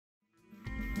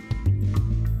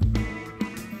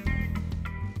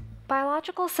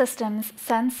Biological systems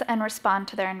sense and respond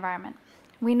to their environment.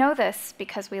 We know this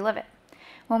because we live it.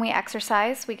 When we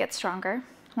exercise, we get stronger.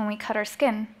 When we cut our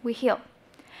skin, we heal.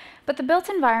 But the built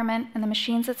environment and the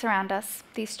machines that surround us,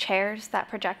 these chairs, that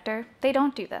projector, they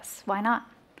don't do this. Why not?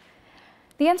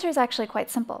 The answer is actually quite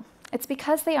simple. It's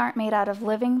because they aren't made out of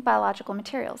living biological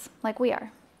materials like we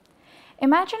are.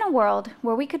 Imagine a world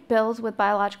where we could build with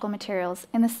biological materials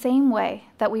in the same way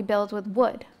that we build with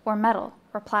wood or metal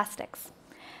or plastics.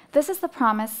 This is the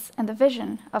promise and the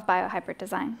vision of biohybrid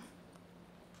design.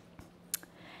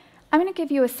 I'm going to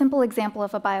give you a simple example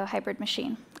of a biohybrid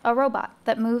machine, a robot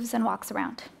that moves and walks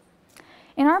around.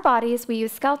 In our bodies, we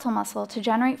use skeletal muscle to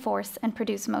generate force and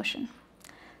produce motion.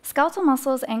 Skeletal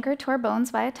muscle is anchored to our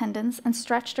bones via tendons and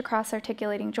stretched across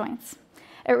articulating joints.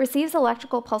 It receives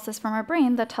electrical pulses from our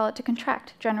brain that tell it to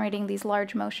contract, generating these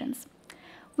large motions.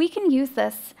 We can use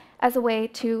this as a way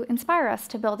to inspire us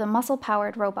to build a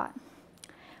muscle-powered robot.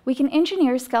 We can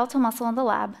engineer skeletal muscle in the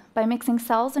lab by mixing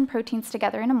cells and proteins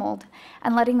together in a mold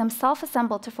and letting them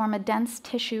self-assemble to form a dense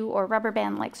tissue or rubber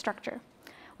band-like structure.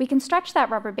 We can stretch that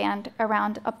rubber band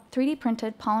around a 3D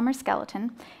printed polymer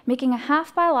skeleton, making a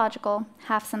half biological,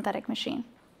 half synthetic machine.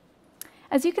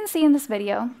 As you can see in this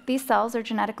video, these cells are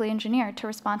genetically engineered to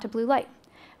respond to blue light,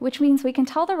 which means we can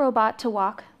tell the robot to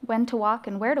walk, when to walk,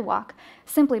 and where to walk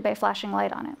simply by flashing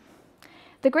light on it.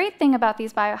 The great thing about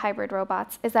these biohybrid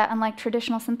robots is that unlike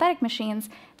traditional synthetic machines,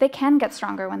 they can get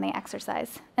stronger when they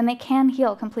exercise, and they can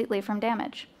heal completely from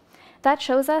damage. That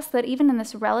shows us that even in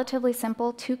this relatively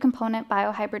simple two-component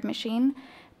biohybrid machine,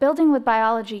 building with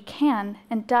biology can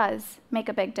and does make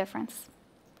a big difference.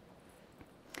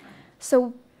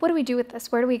 So what do we do with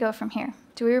this? Where do we go from here?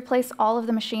 Do we replace all of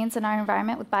the machines in our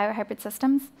environment with biohybrid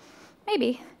systems?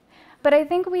 Maybe, but I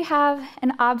think we have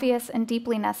an obvious and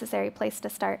deeply necessary place to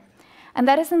start. And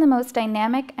that is in the most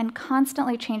dynamic and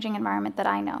constantly changing environment that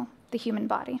I know, the human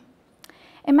body.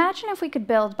 Imagine if we could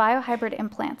build biohybrid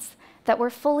implants that were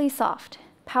fully soft,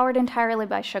 powered entirely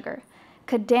by sugar,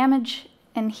 could damage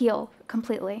and heal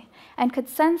completely, and could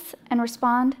sense and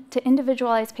respond to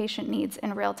individualized patient needs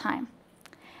in real time.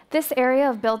 This area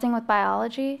of building with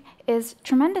biology is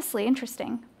tremendously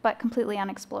interesting, but completely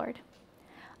unexplored.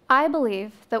 I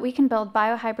believe that we can build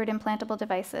biohybrid implantable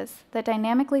devices that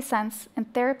dynamically sense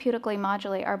and therapeutically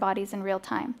modulate our bodies in real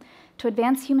time to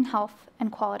advance human health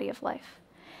and quality of life.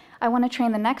 I want to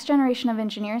train the next generation of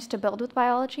engineers to build with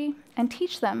biology and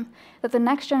teach them that the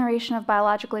next generation of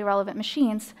biologically relevant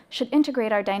machines should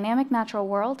integrate our dynamic natural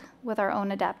world with our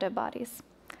own adaptive bodies.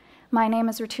 My name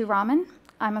is Ritu Raman.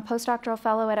 I'm a postdoctoral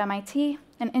fellow at MIT,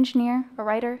 an engineer, a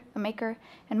writer, a maker,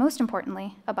 and most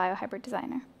importantly, a biohybrid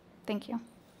designer. Thank you.